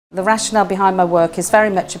The rationale behind my work is very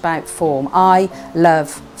much about form. I love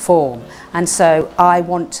form, and so I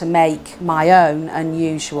want to make my own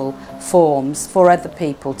unusual forms for other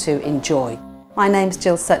people to enjoy. My name's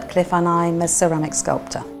Jill Sutcliffe and I'm a ceramic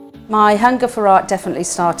sculptor. My hunger for art definitely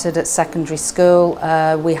started at secondary school.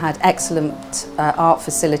 We had excellent art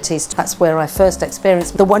facilities. That's where I first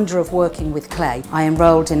experienced the wonder of working with clay. I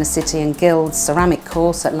enrolled in a City and Guilds ceramic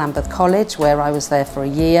course at Lambeth College, where I was there for a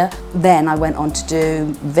year. Then I went on to do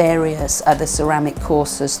various other ceramic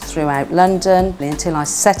courses throughout London until I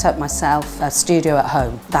set up myself a studio at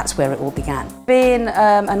home. That's where it all began. Being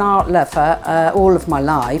an art lover all of my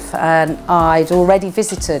life, and I'd already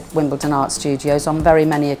visited Wimbledon Art Studios on very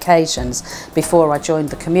many occasions before I joined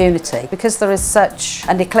the community. Because there is such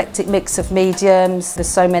an eclectic mix of mediums, there's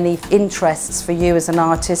so many interests for you as an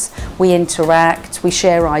artist. We interact, we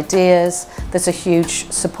share ideas, there's a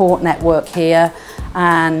huge support network here,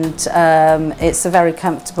 and it's a very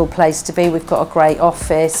comfortable place to be. We've got a great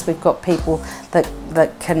office, we've got people that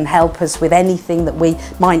can help us with anything that we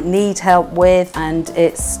might need help with, and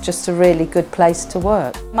it's just a really good place to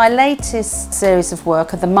work. My latest series of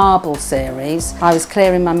work are the marble series. I was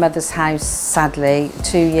clearing my mother's house, sadly,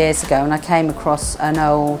 2 years ago, and I came across an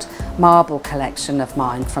old marble collection of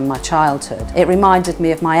mine from my childhood. It reminded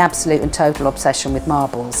me of my absolute and total obsession with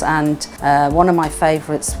marbles, and one of my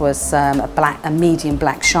favourites was a medium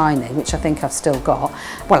black shiny, which I think I've still got.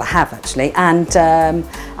 Well, I have actually, and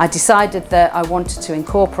I decided that I wanted to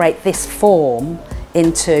incorporate this form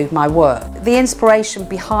into my work. The inspiration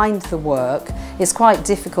behind the work is quite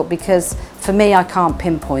difficult because for me I can't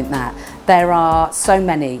pinpoint that. There are so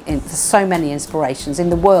many inspirations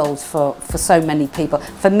in the world for so many people.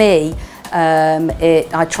 For me,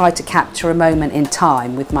 I try to capture a moment in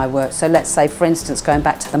time with my work. So let's say, for instance, going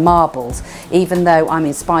back to the marbles, even though I'm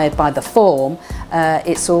inspired by the form,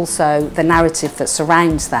 it's also the narrative that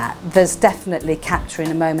surrounds that. There's definitely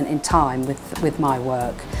capturing a moment in time with my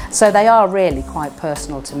work. So they are really quite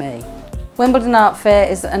personal to me. Wimbledon Art Fair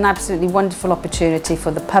is an absolutely wonderful opportunity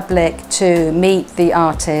for the public to meet the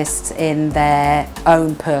artists in their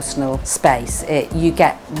own personal space. You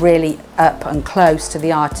get really up and close to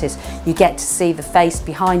the artist. You get to see the face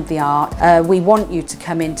behind the art. We want you to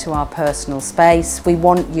come into our personal space. We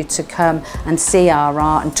want you to come and see our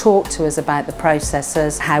art and talk to us about the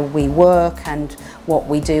processes, how we work and what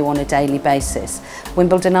we do on a daily basis.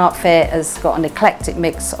 Wimbledon Art Fair has got an eclectic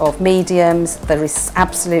mix of mediums. There is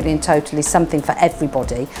absolutely and totally something for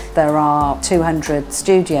everybody. There are 200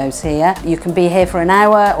 studios here. You can be here for an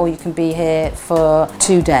hour or you can be here for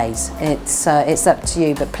 2 days. It's up to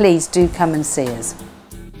you, but please do come and see us.